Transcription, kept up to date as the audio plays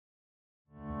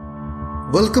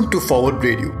Welcome to Forward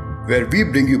Radio, where we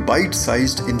bring you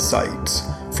bite-sized insights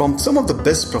from some of the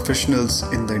best professionals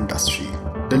in the industry,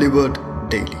 delivered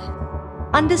daily.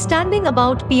 Understanding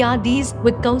about PRDs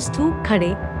with Kaustubh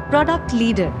Khade, product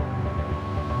leader.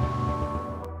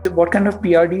 What kind of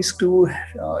PRDs do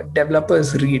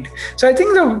developers read? So I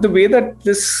think the way that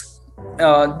this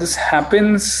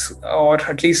happens, or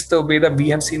at least the way that we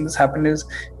have seen this happen, is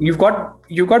you've got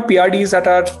PRDs that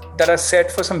are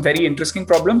set for some very interesting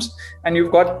problems, and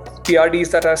you've got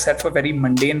PRDs that are set for very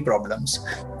mundane problems,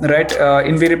 right?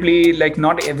 Invariably, like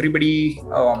not everybody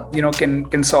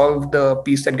can solve the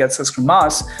piece that gets us to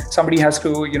Mars. Somebody has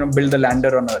to build the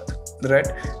lander on Earth, right?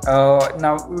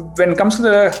 Now when it comes to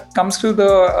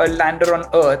the lander on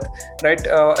Earth, right,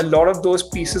 a lot of those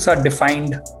pieces are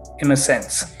defined in a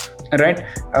sense, right?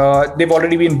 They've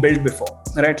already been built before,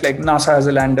 right? Like NASA has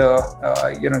a lander,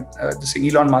 this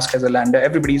Elon Musk has a lander.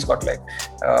 Everybody's got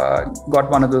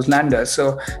one of those landers.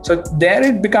 So there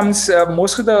it becomes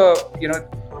most of the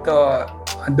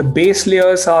base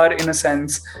layers are in a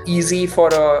sense easy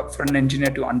for an engineer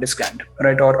to understand,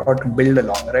 right, or to build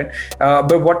along, right?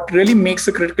 But what really makes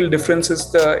the critical difference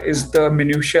is the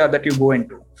minutia that you go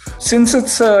into. Since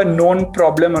it's a known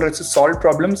problem or it's a solved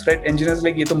problems, right? Engineers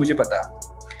like, ye to mujhe pata hai.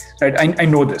 Right, I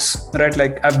know this, right?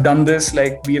 Like I've done this,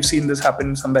 like we have seen this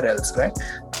happen somewhere else, right?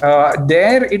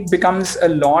 There it becomes a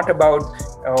lot about,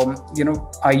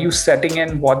 are you setting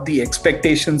in what the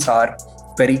expectations are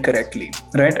very correctly,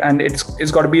 right? And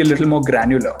it's got to be a little more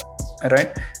granular,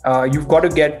 right? You've got to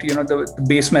get, the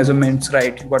base measurements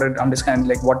right. You've got to understand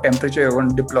like what temperature you're going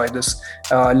to deploy this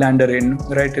lander in,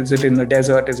 right? Is it in the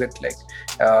desert? Is it like,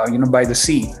 by the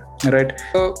sea? Right.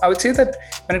 So I would say that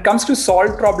when it comes to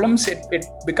solved problems, it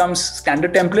becomes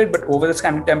standard template, but over the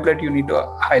standard template, you need to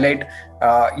highlight,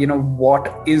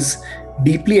 what is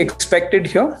deeply expected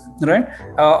here, right?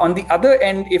 On the other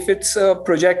end, if it's a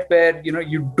project where,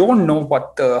 you don't know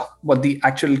what the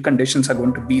actual conditions are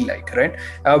going to be like, right?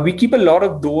 We keep a lot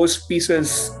of those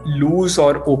pieces loose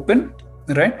or open.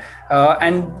 Right.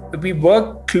 And we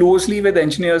work closely with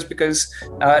engineers because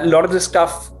a lot of the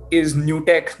stuff is new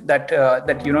tech that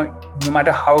no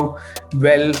matter how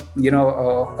well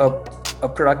a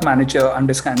product manager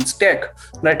understands tech,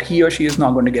 right, he or she is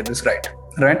not going to get this right.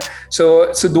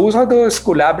 So those are those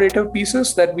collaborative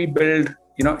pieces that we build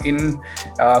in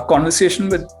conversation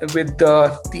with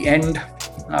the end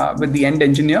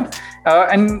engineer,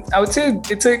 and I would say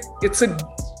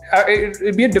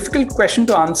it'd be a difficult question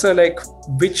to answer, like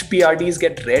which PRDs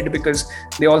get read, because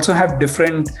they also have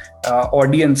different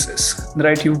audiences,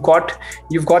 right? You've got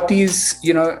these,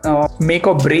 make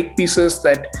or break pieces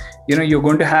that, you're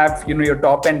going to have, your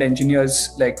top end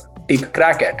engineers like take a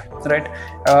crack at, right?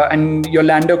 And your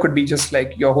lander could be just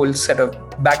like your whole set of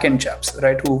back-end chaps,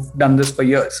 right? Who've done this for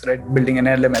years, right? Building an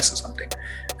LMS or something,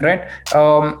 right?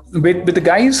 With the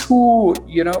guys who,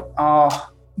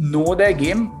 know their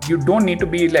game, you don't need to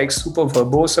be like super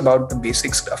verbose about the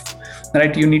basic stuff,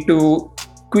 right? You need to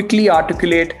quickly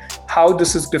articulate how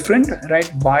this is different,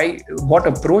 right? What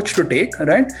approach to take,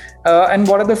 right? And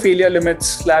what are the failure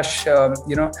limits /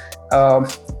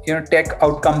 tech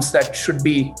outcomes that should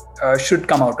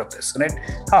come out of this, right?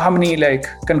 How many like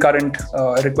concurrent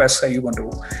requests are you going to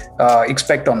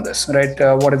expect on this, right?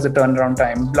 What is the turnaround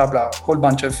time? Blah blah, whole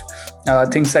bunch of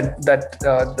things that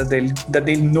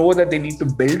they know that they need to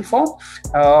build for,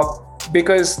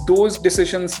 because those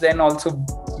decisions then also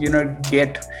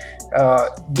get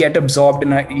absorbed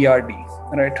in an ERD,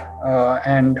 right?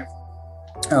 And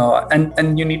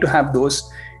you need to have those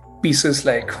pieces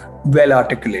like well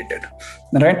articulated,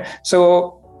 right?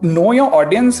 So know your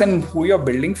audience and who you're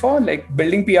building for. Like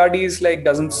building PRDs like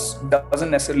doesn't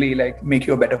necessarily like make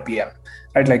you a better PM,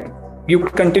 right? Like you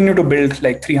could continue to build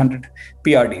like 300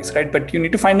 PRDs, right? But you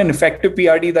need to find an effective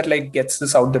PRD that like gets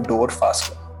this out the door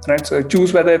faster, right? So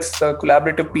choose whether it's the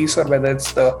collaborative piece or whether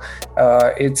it's the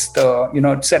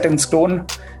set in stone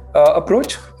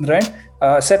approach, right?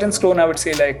 Set in stone, I would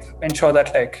say, like ensure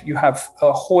that like you have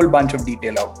a whole bunch of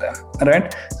detail out there,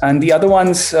 right? And the other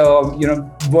ones,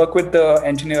 work with the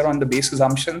engineer on the base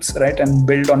assumptions, right? And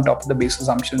build on top of the base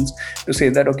assumptions to say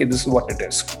that, okay, this is what it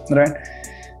is, right?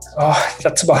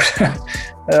 That's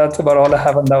about all I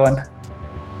have on that one.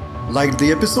 Like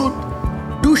the episode?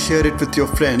 Do share it with your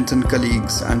friends and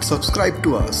colleagues and subscribe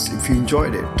to us if you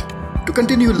enjoyed it. To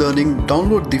continue learning,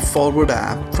 download the Forward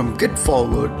app from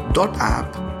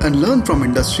getforward.app and learn from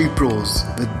industry pros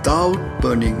without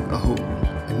burning a hole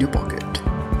in your pocket.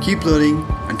 Keep learning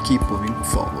and keep moving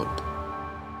forward.